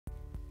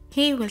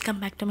Hey, welcome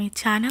back to my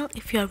channel.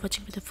 If you are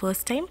watching for the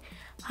first time,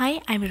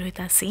 hi, I'm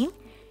Rohita Singh.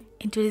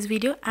 In today's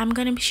video, I'm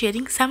going to be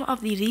sharing some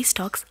of the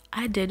restocks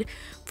I did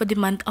for the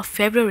month of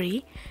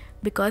February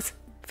because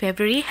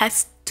February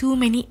has too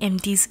many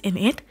empties in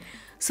it.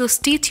 So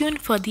stay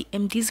tuned for the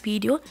empties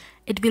video.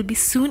 It will be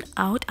soon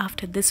out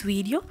after this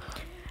video.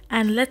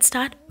 And let's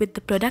start with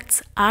the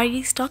products I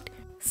restocked.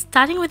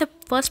 Starting with the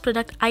first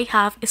product I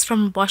have is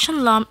from Bausch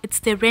 & Lomb. It's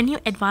the Renew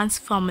Advanced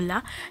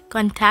Formula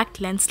Contact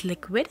Lens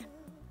Liquid.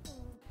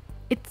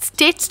 It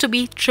states to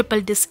be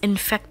triple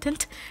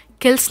disinfectant,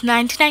 kills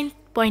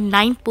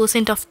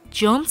 99.9% of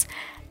germs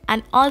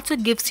and also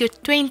gives you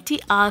 20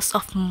 hours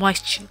of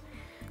moisture.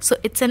 So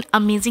it's an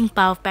amazing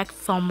power pack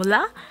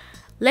formula.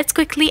 Let's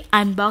quickly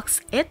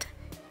unbox it.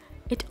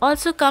 It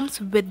also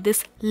comes with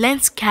this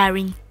lens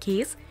carrying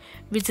case,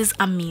 which is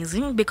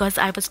amazing because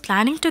I was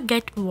planning to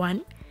get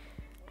one.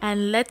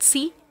 And let's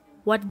see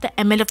what the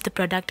ml of the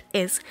product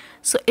is.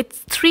 So it's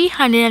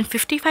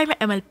 355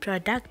 ml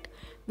product,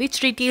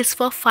 which retails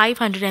for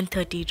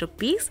 530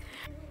 rupees.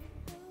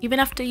 Even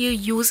after you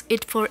use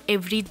it for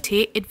every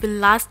day, it will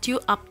last you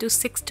up to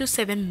 6 to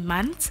 7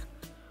 months.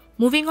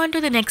 Moving on to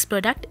the next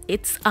product,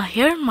 it's a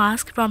hair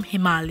mask from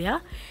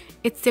Himalaya.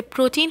 It's a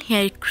protein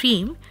hair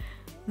cream,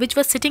 which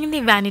was sitting in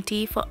the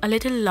vanity for a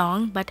little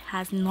long but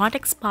has not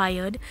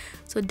expired.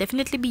 So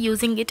definitely be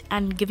using it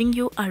and giving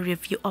you a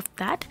review of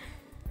that.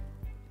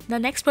 The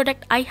next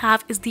product I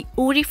have is the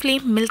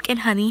Oriflame Milk and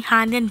Honey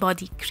Hand and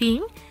Body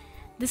Cream.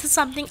 This is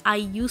something I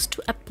used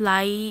to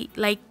apply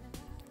like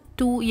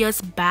 2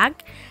 years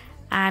back,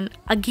 and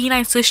again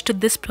I switched to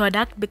this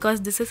product because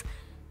this is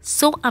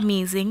so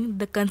amazing.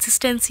 The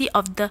consistency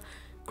of the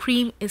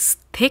cream is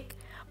thick,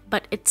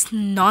 but it's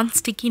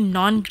non-sticky,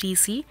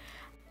 non-greasy,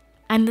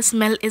 and the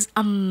smell is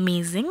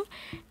amazing.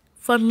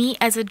 For me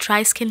as a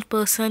dry skin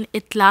person,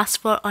 it lasts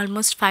for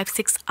almost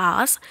 5-6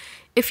 hours.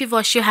 If you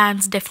wash your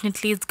hands,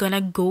 definitely it's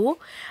gonna go,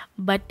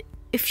 but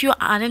if you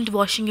aren't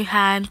washing your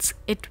hands,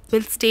 it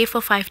will stay for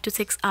 5 to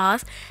 6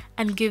 hours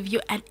and give you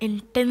an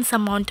intense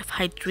amount of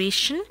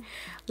hydration.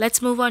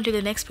 Let's move on to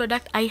the next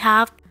product I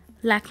have.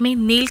 Lakme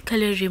Nail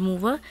Color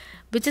Remover,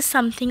 which is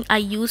something I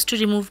use to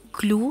remove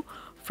glue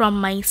from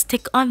my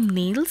stick-on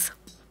nails.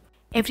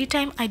 Every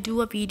time I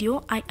do a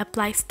video, I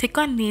apply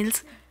stick-on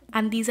nails,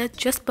 and these are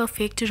just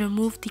perfect to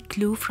remove the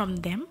glue from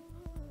them.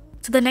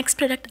 So the next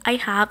product I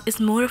have is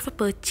more of a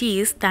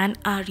purchase than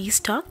a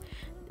restock.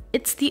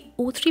 It's the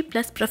O3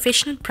 Plus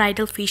Professional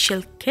Bridal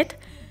Facial Kit.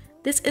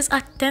 This is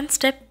a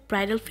 10-step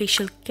bridal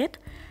facial kit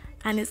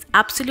and is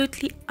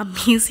absolutely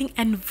amazing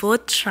and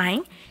worth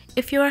trying.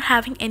 If you are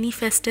having any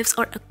festives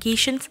or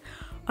occasions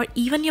or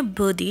even your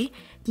birthday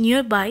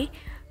nearby,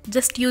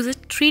 just use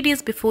it 3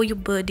 days before your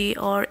birthday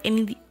or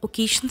any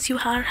occasions you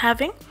are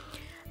having,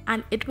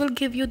 and it will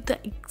give you the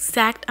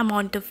exact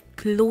amount of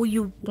glow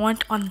you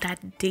want on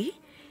that day.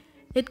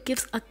 It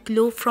gives a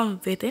glow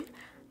from within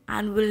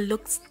and will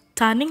look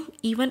stunning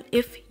even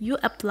if you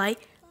apply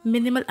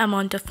minimal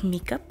amount of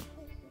makeup.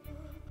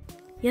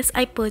 Yes,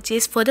 I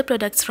purchased further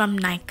products from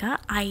Nykaa.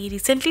 I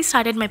recently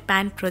started my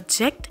pan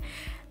project,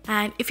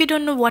 and if you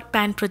don't know what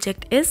pan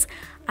project is,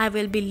 I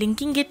will be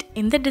linking it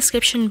in the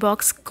description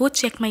box. Go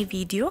check my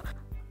video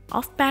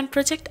of pan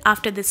project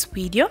after this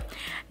video.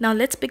 Now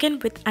let's begin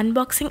with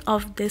unboxing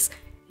of this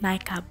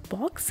Nykaa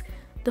box.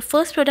 The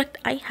first product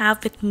I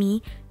have with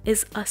me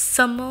is a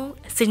summer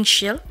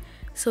essential.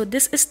 So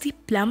this is the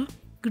Plum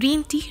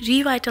Green Tea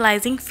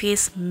Revitalizing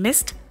Face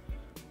Mist.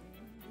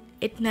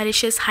 It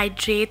nourishes,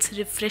 hydrates,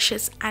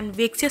 refreshes and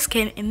wakes your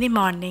skin in the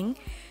morning.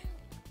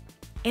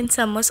 In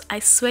summers, I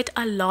sweat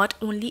a lot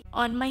only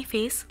on my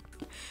face,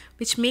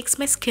 which makes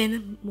my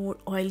skin more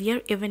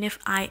oilier even if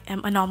I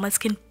am a normal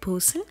skin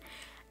person.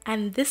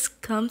 And this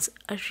comes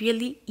a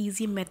really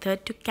easy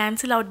method to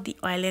cancel out the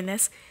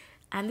oiliness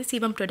and the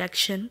sebum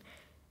production.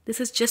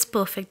 This is just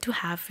perfect to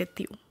have with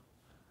you.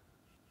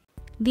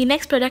 The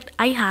next product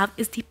I have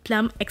is the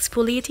Plum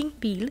Exfoliating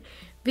Peel,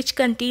 which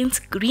contains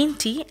green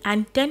tea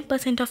and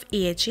 10% of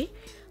AHA,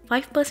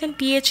 5%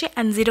 PHA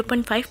and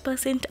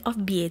 0.5%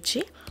 of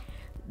BHA.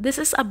 This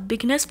is a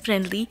beginners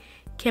friendly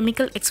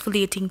chemical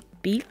exfoliating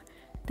peel.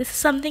 This is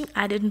something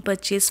I didn't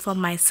purchase for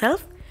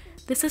myself.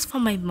 This is for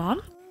my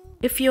mom.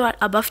 If you are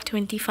above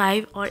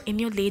 25 or in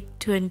your late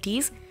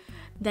 20s,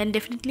 then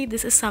definitely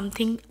this is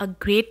a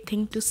great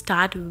thing to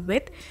start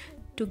with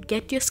to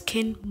get your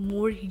skin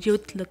more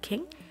youth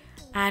looking.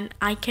 And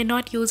I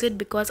cannot use it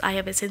because I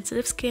have a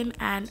sensitive skin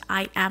and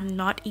I am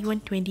not even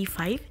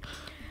 25.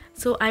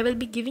 So I will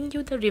be giving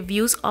you the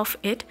reviews of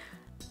it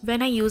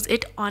when I use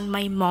it on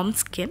my mom's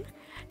skin.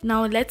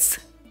 Now let's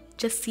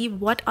just see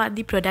what are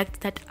the products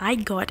that I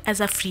got as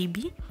a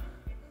freebie.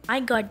 I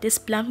got this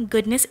Plum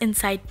Goodness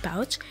Inside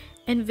pouch,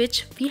 in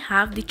which we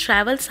have the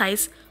travel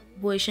size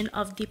version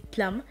of the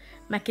Plum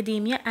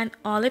Macadamia and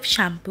Olive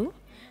shampoo.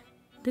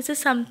 This is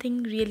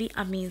something really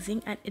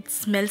amazing and it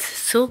smells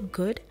so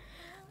good.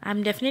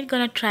 I'm definitely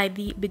gonna try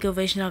the bigger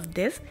version of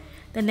this.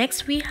 The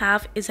next we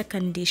have is a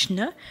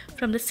conditioner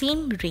from the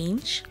same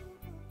range.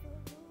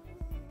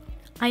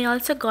 I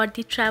also got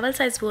the travel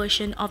size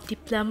version of the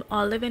Plum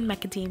Olive and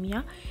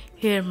Macadamia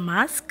hair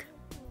mask.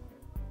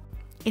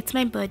 It's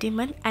my birthday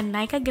month and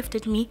Nykaa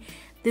gifted me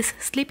this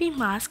sleeping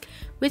mask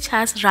which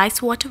has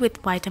rice water with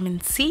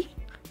vitamin C.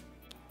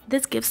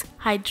 This gives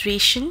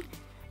hydration,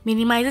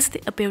 minimizes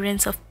the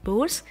appearance of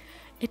pores.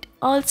 It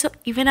also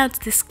evens out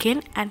the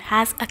skin and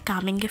has a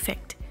calming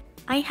effect.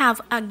 I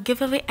have a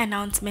giveaway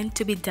announcement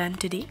to be done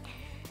today.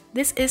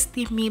 This is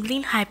the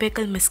Maybelline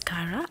Hypercurl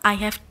Mascara. I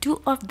have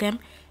 2 of them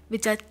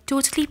which are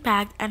totally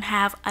packed and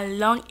have a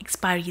long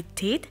expiry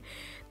date.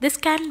 This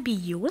can be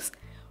used,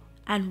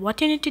 and what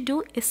you need to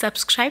do is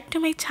subscribe to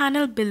my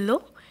channel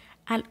below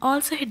and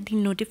also hit the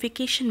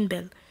notification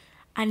bell.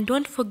 And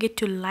don't forget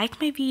to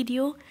like my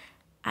video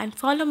and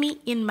follow me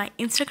in my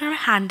Instagram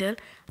handle.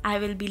 I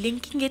will be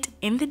linking it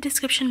in the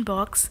description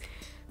box.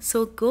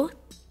 So go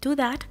do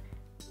that.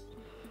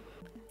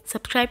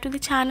 Subscribe to the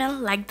channel,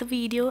 like the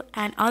video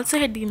and also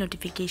hit the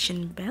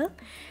notification bell.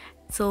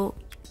 So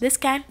this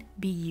can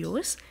be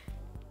yours.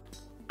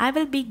 I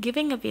will be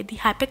giving away the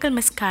Hypercurl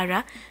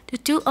Mascara to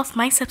 2 of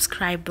my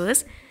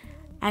subscribers.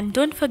 And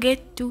don't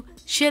forget to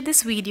share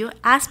this video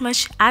as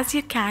much as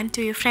you can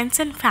to your friends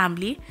and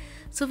family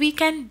so we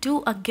can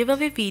do a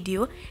giveaway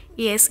video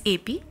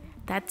ASAP,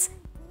 that's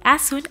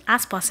as soon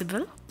as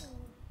possible.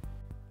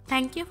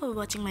 Thank you for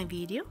watching my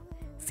video.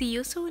 See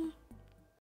you soon.